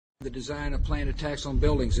The design of planned attacks on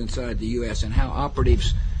buildings inside the U.S. and how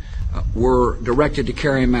operatives were directed to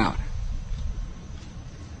carry them out.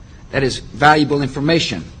 That is valuable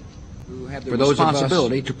information for those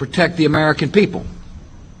responsibility to protect the American people.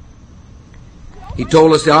 He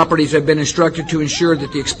told us the operatives had been instructed to ensure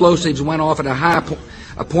that the explosives went off at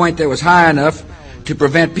a point that was high enough to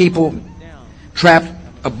prevent people trapped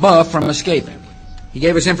above from escaping. He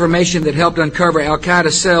gave us information that helped uncover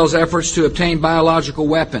Al-Qaeda cells' efforts to obtain biological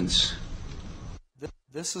weapons.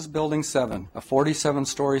 This is Building 7, a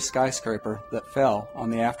 47-story skyscraper that fell on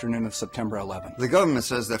the afternoon of September 11th. The government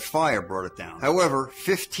says that fire brought it down. However,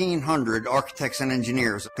 1,500 architects and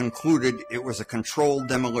engineers concluded it was a controlled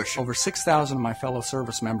demolition. Over 6,000 of my fellow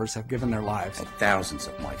service members have given their lives. And thousands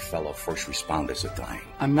of my fellow first responders are dying.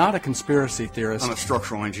 I'm not a conspiracy theorist. I'm a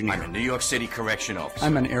structural engineer. I'm a New York City correction officer.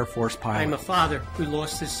 I'm an Air Force pilot. I'm a father who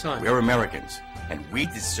lost his son. We're Americans, and we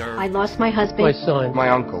deserve... I lost my husband. My son. My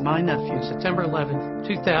uncle. My nephew. September 11th,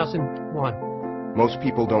 2001. Most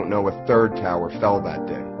people don't know a third tower fell that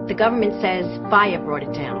day. The government says fire brought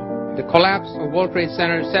it down. The collapse of World Trade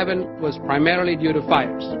Center 7 was primarily due to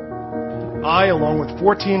fires. I, along with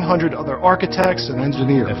 1,400 other architects and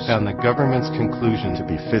engineers, have found the government's conclusion to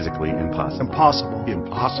be physically impossible.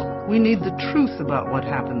 Impossible. We need the truth about what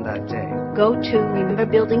happened that day. Go to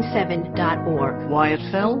rememberbuilding7.org. Why it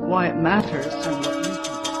fell, why it matters, and what you can do.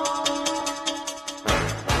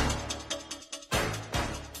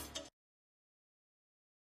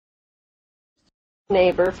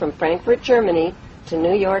 Neighbor from Frankfurt, Germany to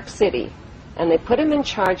New York City, and they put him in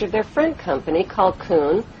charge of their friend company called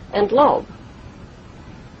Kuhn and Loeb.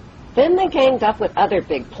 Then they ganged up with other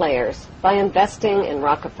big players by investing in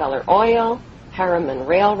Rockefeller Oil, Harriman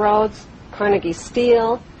Railroads, Carnegie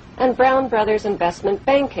Steel, and Brown Brothers Investment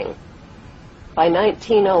Banking. By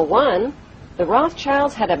 1901, the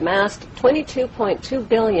Rothschilds had amassed $22.2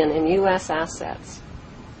 billion in U.S. assets.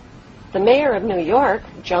 The mayor of New York,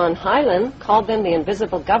 John Hylan, called them the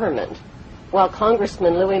invisible government, while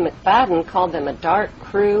Congressman Louis McFadden called them a dark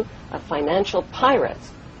crew of financial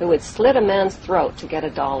pirates who would slit a man's throat to get a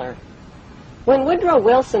dollar. When Woodrow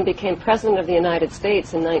Wilson became President of the United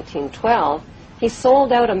States in 1912, he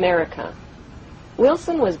sold out America.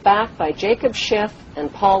 Wilson was backed by Jacob Schiff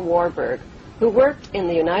and Paul Warburg, who worked in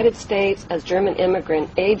the United States as German immigrant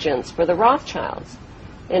agents for the Rothschilds.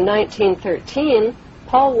 In 1913,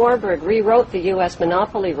 Paul Warburg rewrote the U.S.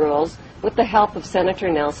 monopoly rules with the help of Senator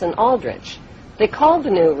Nelson Aldrich. They called the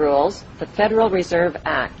new rules the Federal Reserve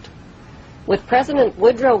Act. With President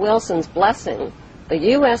Woodrow Wilson's blessing, the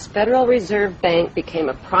U.S. Federal Reserve Bank became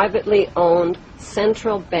a privately owned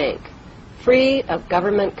central bank, free of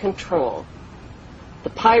government control. The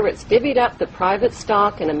pirates divvied up the private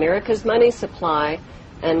stock in America's money supply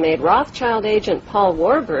and made Rothschild agent Paul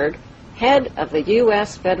Warburg head of the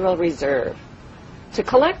U.S. Federal Reserve. To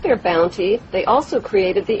collect their bounty, they also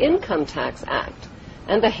created the Income Tax Act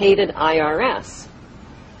and the hated IRS.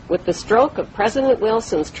 With the stroke of President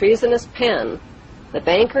Wilson's treasonous pen, the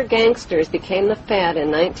banker gangsters became the Fed in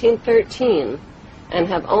 1913 and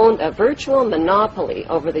have owned a virtual monopoly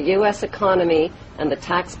over the U.S. economy and the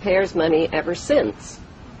taxpayers' money ever since.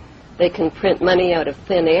 They can print money out of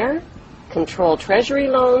thin air, control treasury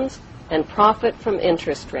loans, and profit from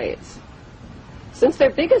interest rates. Since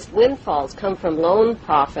their biggest windfalls come from loan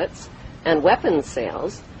profits and weapons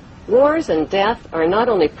sales, wars and death are not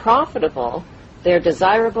only profitable, they're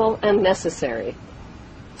desirable and necessary.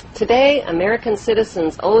 Today, American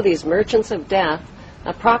citizens owe these merchants of death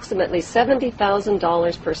approximately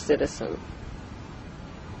 $70,000 per citizen.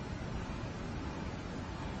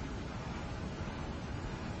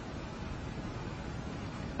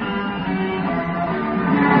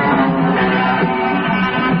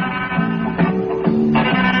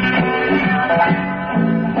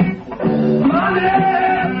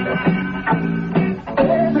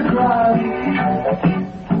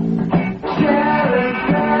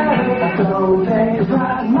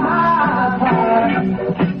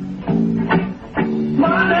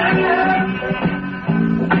 Money!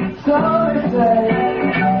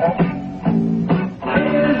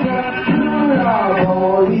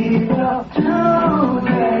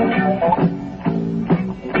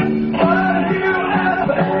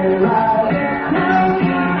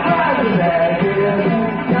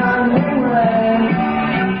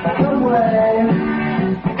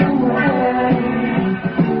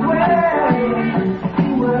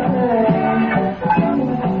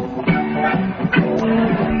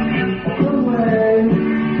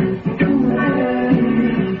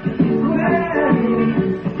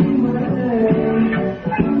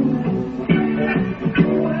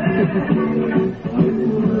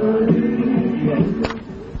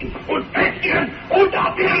 und festigen und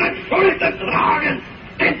auf ihren Schultern tragen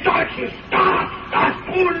den deutschen Staat, das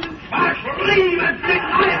unverschrieben mit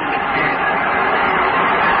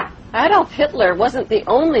Adolf Hitler wasn't the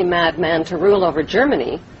only madman to rule over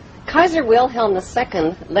Germany. Kaiser Wilhelm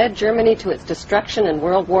II led Germany to its destruction in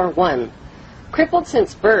World War I. Crippled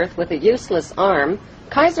since birth with a useless arm,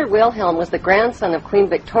 Kaiser Wilhelm was the grandson of Queen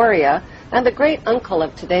Victoria and the great-uncle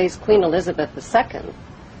of today's Queen Elizabeth II.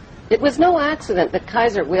 It was no accident that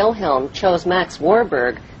Kaiser Wilhelm chose Max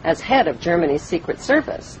Warburg as head of Germany's Secret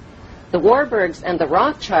Service. The Warburgs and the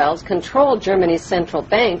Rothschilds controlled Germany's central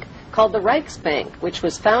bank called the Reichsbank, which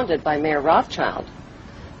was founded by Mayer Rothschild.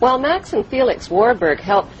 While Max and Felix Warburg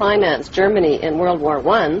helped finance Germany in World War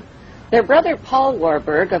I, their brother Paul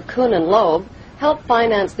Warburg of Kuhn and Loeb helped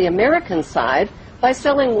finance the American side by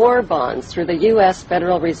selling war bonds through the U.S.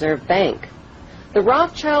 Federal Reserve Bank. The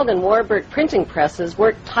Rothschild and Warburg printing presses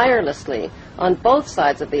worked tirelessly on both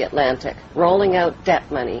sides of the Atlantic, rolling out debt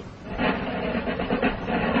money.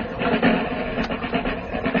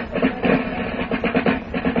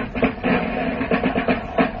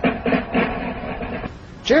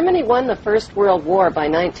 Germany won the First World War by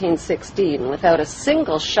 1916 without a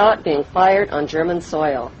single shot being fired on German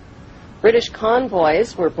soil. British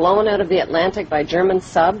convoys were blown out of the Atlantic by German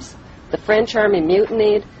subs, the French army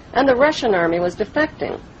mutinied, and the Russian army was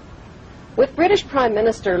defecting. With British Prime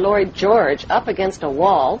Minister Lloyd George up against a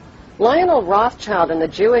wall, Lionel Rothschild and the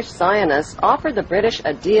Jewish Zionists offered the British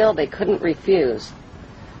a deal they couldn't refuse.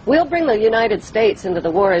 "We'll bring the United States into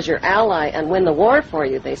the war as your ally and win the war for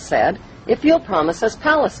you," they said, "if you'll promise us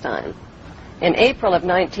Palestine." In April of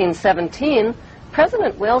 1917,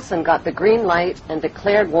 President Wilson got the green light and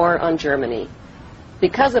declared war on Germany.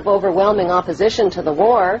 Because of overwhelming opposition to the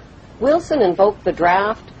war, Wilson invoked the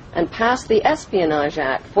draft and passed the Espionage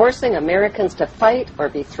Act, forcing Americans to fight or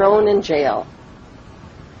be thrown in jail.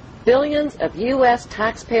 Billions of U.S.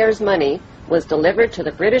 taxpayers' money was delivered to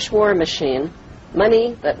the British war machine,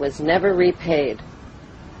 money that was never repaid.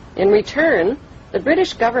 In return, the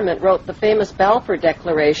British government wrote the famous Balfour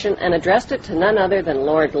Declaration and addressed it to none other than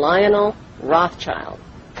Lord Lionel Rothschild.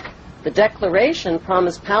 The declaration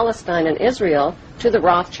promised Palestine and Israel to the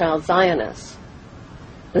Rothschild Zionists.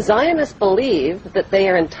 The Zionists believe that they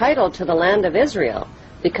are entitled to the land of Israel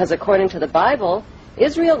because, according to the Bible,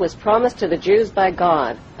 Israel was promised to the Jews by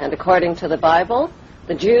God, and according to the Bible,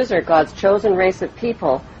 the Jews are God's chosen race of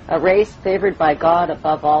people, a race favored by God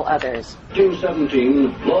above all others.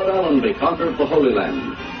 1917, Lord Allenby conquered the Holy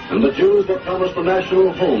Land, and the Jews were promised a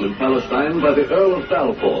national home in Palestine by the Earl of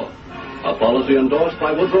Balfour, a policy endorsed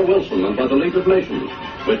by Woodrow Wilson and by the League of Nations,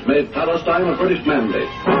 which made Palestine a British mandate.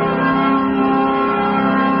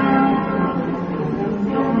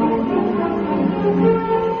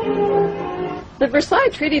 The Versailles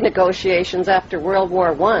Treaty negotiations after World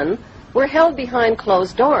War I were held behind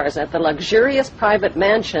closed doors at the luxurious private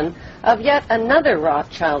mansion of yet another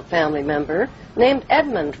Rothschild family member named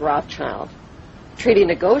Edmund Rothschild. Treaty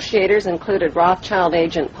negotiators included Rothschild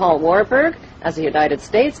agent Paul Warburg as a United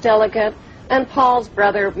States delegate and Paul's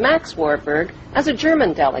brother Max Warburg as a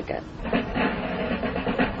German delegate.